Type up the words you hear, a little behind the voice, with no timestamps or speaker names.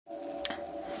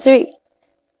3,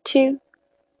 2,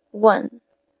 1.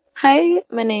 Hi,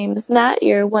 my name's Nat,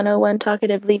 your 101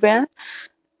 Talkative Libra,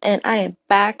 and I am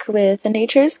back with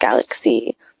Nature's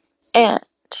Galaxy. And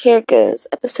here goes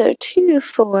episode 2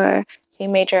 for the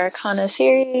Major Arcana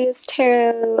series,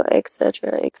 Tarot,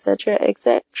 etc., etc.,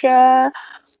 etc.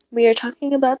 We are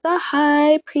talking about the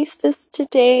High Priestess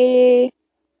today.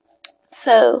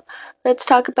 So, let's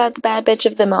talk about the bad bitch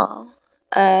of them all.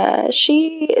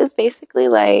 She is basically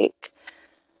like...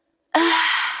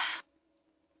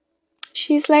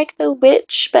 she's like the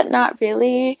witch, but not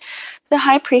really. The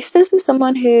High Priestess is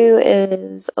someone who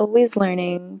is always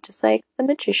learning, just like the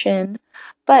magician,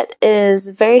 but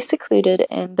is very secluded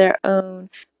in their own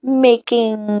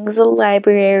makings,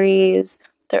 libraries,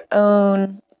 their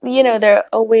own, they're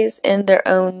always in their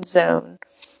own zone.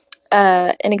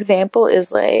 An example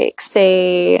is like,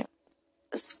 say,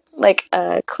 like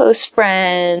a close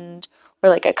friend or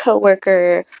like a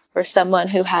coworker or someone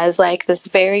who has like this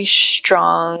very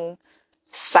strong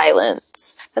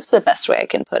silence. That's the best way I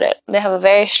can put it. They have a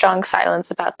very strong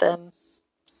silence about them.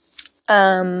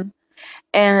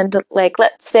 And like,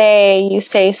 let's say you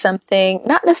say something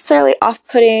not necessarily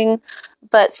off-putting,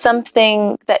 but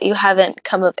something that you haven't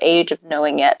come of age of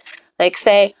knowing yet. Like,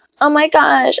 say, oh my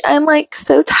gosh, I'm like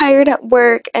so tired at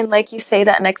work, and like you say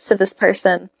that next to this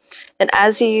person. And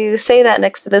as you say that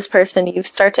next to this person, you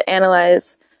start to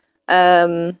analyze,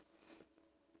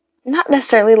 not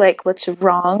necessarily like what's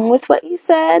wrong with what you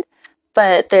said,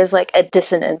 but there's like a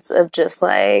dissonance of just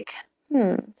like,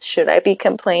 should I be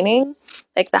complaining?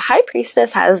 Like the High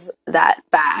Priestess has that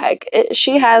bag.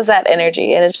 She has that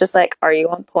energy, and it's just like, are you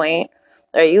on point?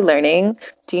 Are you learning?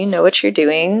 Do you know what you're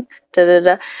doing? Da da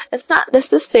da. It's not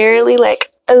necessarily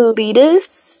like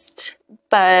elitist,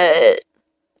 but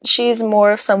she's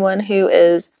more of someone who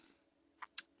is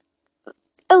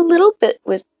a little bit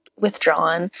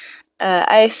withdrawn.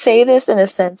 I say this in a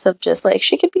sense of just like,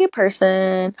 she could be a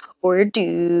person or a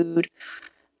dude.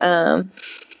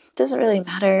 Doesn't really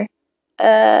matter.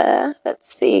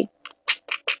 Let's see.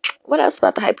 What else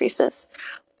about the High Priestess?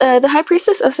 The High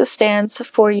Priestess also stands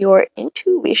for your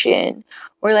intuition,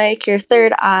 or like your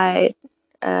third eye.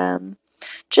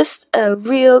 Just a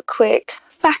real quick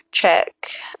fact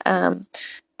check. The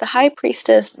High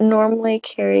Priestess normally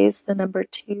carries the number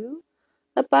 2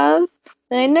 above.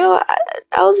 And I know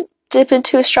I'll dip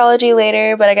into astrology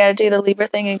later, but I gotta do the Libra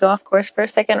thing and go off course for a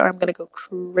second, or I'm gonna go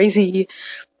crazy.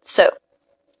 So,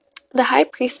 the High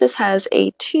Priestess has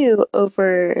a 2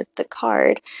 over the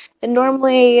card, and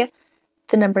normally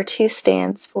the number 2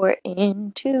 stands for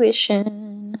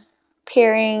intuition,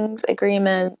 pairings,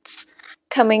 agreements,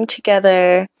 coming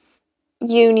together,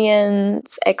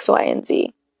 unions, X, Y, and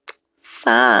Z.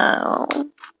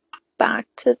 So, back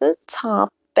to the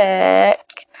topic.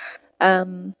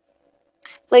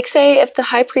 Like, say, if the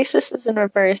High Priestess is in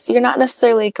reverse, you're not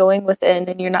necessarily going within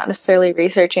and you're not necessarily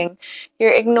researching.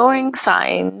 You're ignoring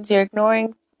signs. You're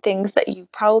ignoring things that you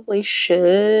probably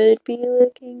should be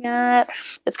looking at.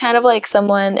 It's kind of like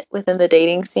someone within the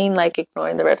dating scene, like,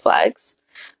 ignoring the red flags.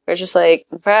 We're just like,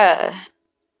 bruh,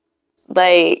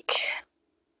 like,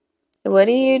 what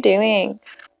are you doing?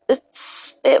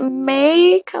 It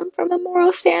may come from a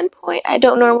moral standpoint. I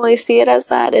don't normally see it as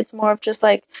that. It's more of just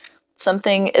like,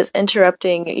 something is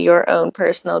interrupting your own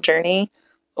personal journey,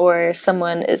 or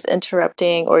someone is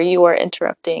interrupting, or you are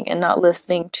interrupting and not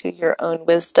listening to your own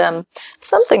wisdom,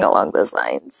 something along those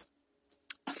lines.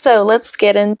 So let's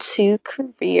get into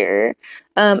career.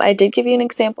 I did give you an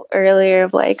example earlier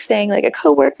of like saying like a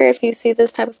coworker. If you see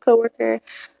this type of coworker,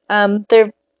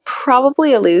 they're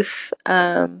probably aloof.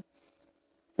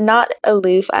 Not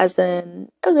aloof as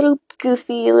in a little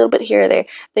goofy, a little bit here or there.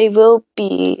 They will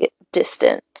be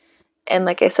distant. And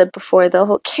like I said before,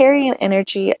 they'll carry an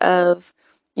energy of,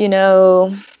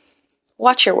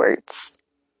 watch your words.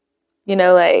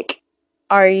 Like,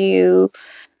 are you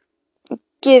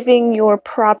giving your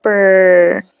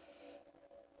proper...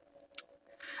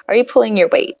 are you pulling your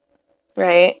weight,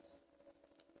 right?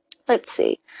 Let's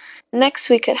see. Next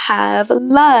we could have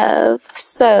love.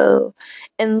 So,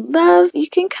 in love, you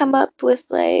can come up with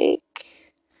like...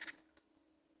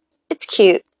 it's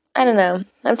cute. I don't know.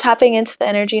 I'm tapping into the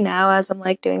energy now as I'm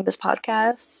like doing this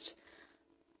podcast.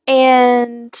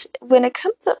 And when it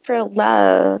comes up for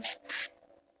love,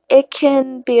 it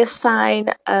can be a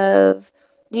sign of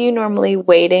you normally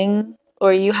waiting,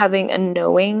 or you having a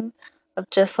knowing of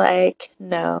just like,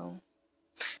 no,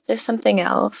 there's something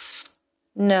else.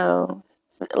 No,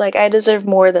 like I deserve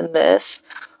more than this.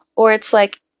 Or it's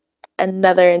like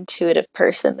another intuitive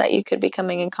person that you could be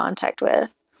coming in contact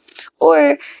with.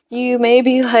 Or you may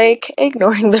be like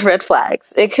ignoring the red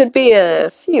flags. It could be a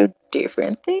few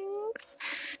different things.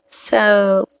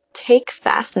 So take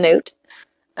fast note.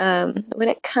 When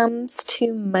it comes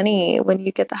to money, when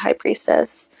you get the High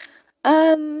Priestess,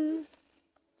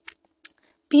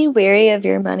 be wary of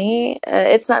your money.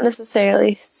 It's not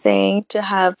necessarily saying to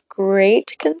have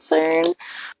great concern,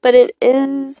 but it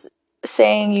is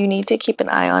saying you need to keep an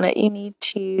eye on it. You need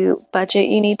to budget.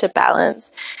 You need to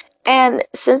balance. And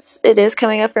since it is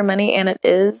coming up for money and it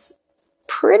is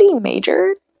pretty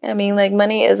major, I mean, like,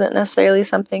 money isn't necessarily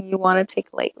something you want to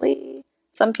take lightly.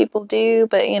 Some people do,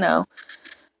 but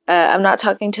I'm not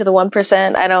talking to the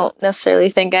 1%. I don't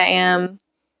necessarily think I am.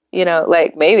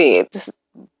 Like, maybe, just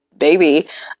baby.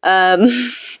 Either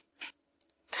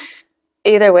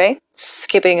way,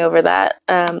 skipping over that.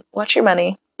 Watch your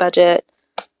money, budget.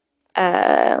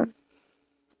 I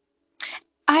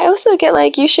also get,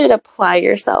 like, you should apply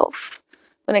yourself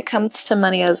when it comes to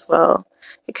money as well.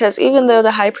 Because even though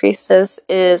the High Priestess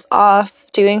is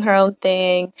off doing her own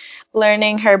thing,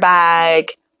 learning her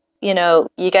bag, you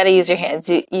got to use your hands.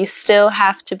 You still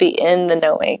have to be in the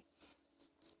knowing.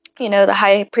 The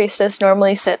High Priestess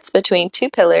normally sits between two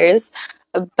pillars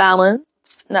of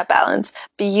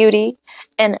beauty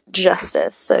and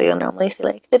justice. So you'll normally see,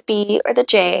 like, the B or the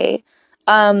J.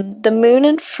 The moon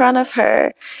in front of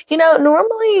her.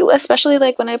 Normally, especially,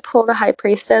 like, when I pull the High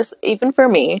Priestess, even for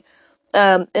me,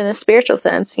 in a spiritual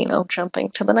sense, jumping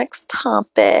to the next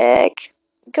topic,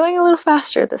 going a little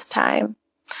faster this time.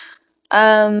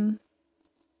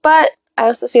 But I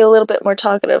also feel a little bit more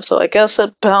talkative, so I guess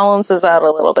it balances out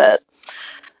a little bit.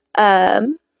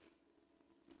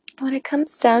 When it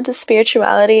comes down to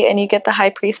spirituality and you get the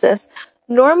High Priestess,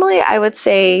 normally I would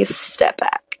say step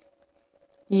back.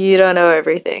 You don't know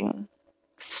everything.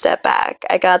 Step back.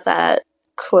 I got that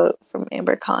quote from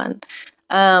Amber Khan.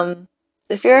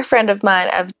 If you're a friend of mine,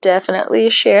 I've definitely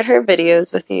shared her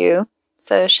videos with you.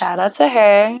 So shout out to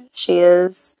her. She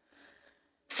is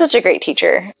such a great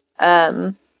teacher.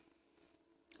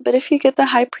 But if you get the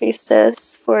High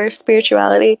Priestess for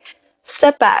spirituality,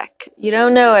 step back. You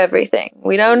don't know everything.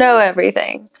 We don't know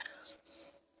everything.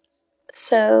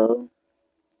 So,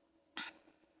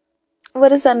 what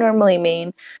does that normally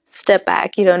mean? Step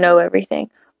back. You don't know everything.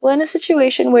 Well, in a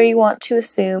situation where you want to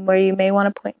assume, where you may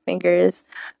want to point fingers,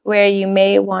 where you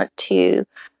may want to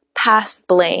pass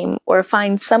blame or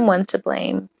find someone to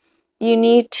blame, you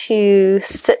need to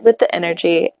sit with the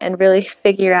energy and really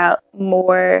figure out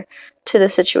more to the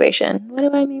situation. What do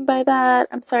I mean by that?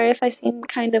 I'm sorry if I seem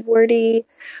kind of wordy.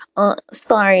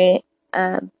 Sorry.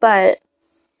 But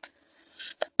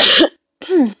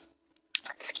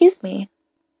excuse me.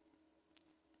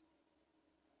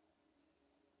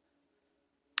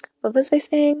 What was I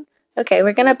saying? Okay,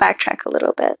 we're gonna backtrack a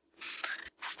little bit.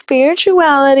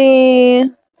 Spirituality.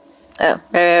 Oh,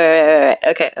 right.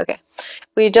 Okay.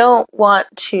 We don't want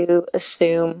to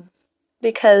assume,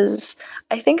 because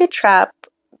I think a trap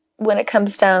when it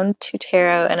comes down to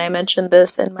tarot, and I mentioned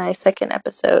this in my second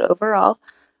episode overall,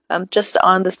 just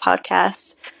on this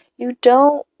podcast, you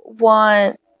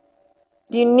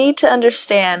need to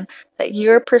understand that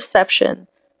your perception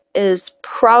is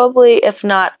probably, if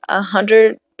not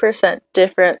 100%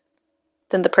 different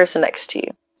than the person next to you.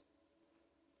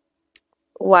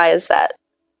 Why is that?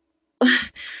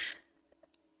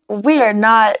 We are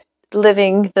not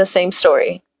living the same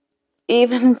story.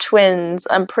 Even twins,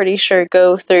 I'm pretty sure,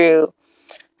 go through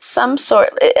some sort,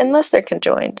 unless they're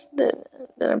conjoined, then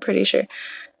I'm pretty sure.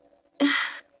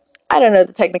 I don't know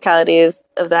the technicalities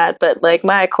of that, but, like,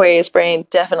 my Aquarius brain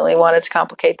definitely wanted to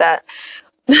complicate that.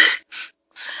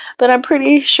 But I'm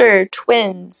pretty sure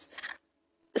twins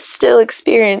still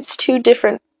experience two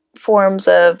different forms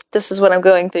of, this is what I'm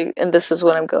going through and this is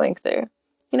what I'm going through.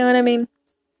 You know what I mean?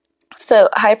 So,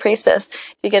 High Priestess,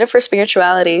 if you get it for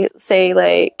spirituality, say,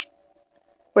 like,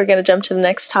 we're going to jump to the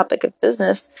next topic of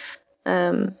business.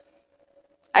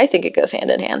 I think it goes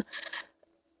hand in hand.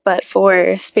 But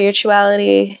for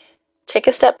spirituality, take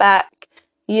a step back.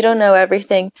 You don't know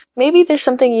everything. Maybe there's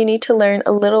something you need to learn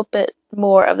a little bit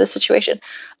more of the situation.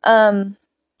 A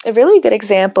really good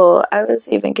example, I was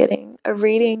even getting a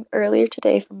reading earlier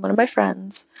today from one of my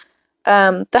friends.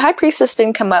 The High Priestess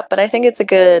didn't come up, but I think it's a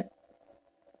good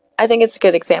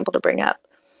example to bring up.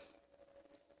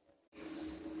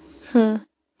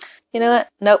 You know what?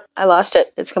 Nope, I lost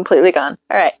it. It's completely gone.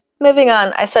 All right, moving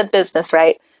on. I said business,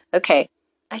 right? Okay,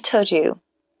 I told you,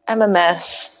 I'm a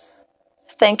mess.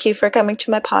 Thank you for coming to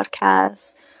my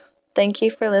podcast. Thank you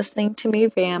for listening to me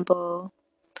ramble.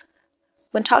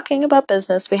 When talking about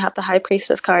business, we have the High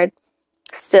Priestess card.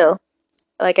 Still,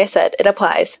 like I said, it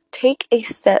applies. Take a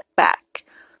step back.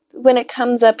 When it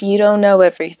comes up, you don't know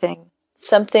everything.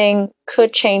 Something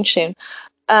could change soon.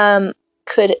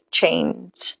 Could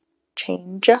change.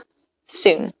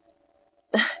 soon.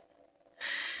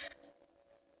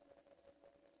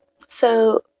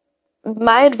 So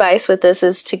my advice with this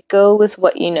is to go with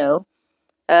what you know.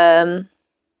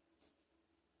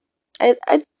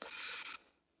 I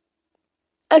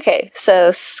Okay,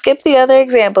 so skip the other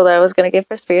example that I was going to give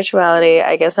for spirituality.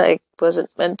 I guess I wasn't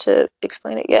meant to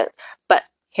explain it yet. But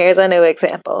here's a new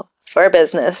example for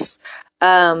business.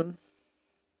 Um,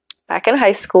 Back in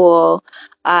high school,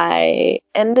 I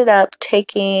ended up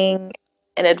taking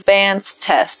an advanced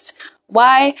test.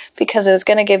 Why? Because it was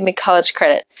going to give me college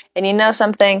credit. And you know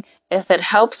something? If it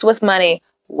helps with money,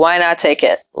 why not take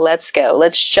it? Let's go.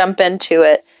 Let's jump into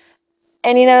it.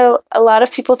 And you know, a lot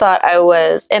of people thought I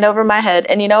was in over my head,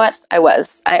 and you know what? I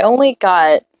was. I only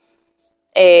got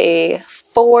a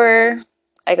 4.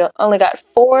 Only got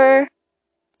 4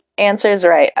 answers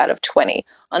right out of 20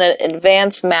 on an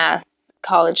advanced math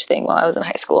college thing while I was in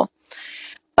high school.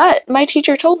 But my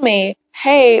teacher told me,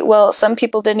 hey, well, some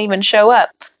people didn't even show up.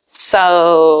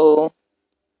 So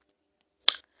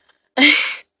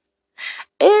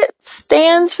it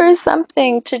stands for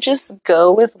something to just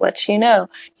go with what you know.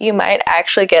 You might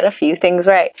actually get a few things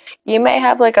right. You may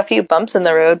have like a few bumps in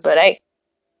the road, but hey,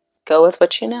 go with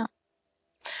what you know.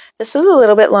 This was a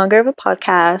little bit longer of a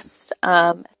podcast.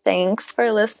 Thanks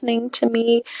for listening to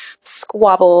me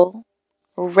squabble,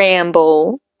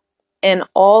 ramble, and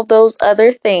all those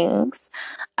other things.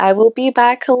 I will be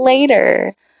back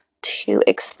later to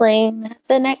explain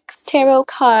the next tarot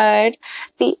card,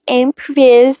 the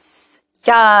Empress.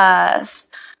 Yes.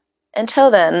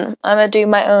 Until then, I'm going to do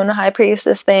my own High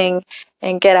Priestess thing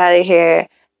and get out of here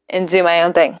and do my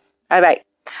own thing. Bye bye.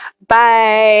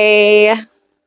 Bye.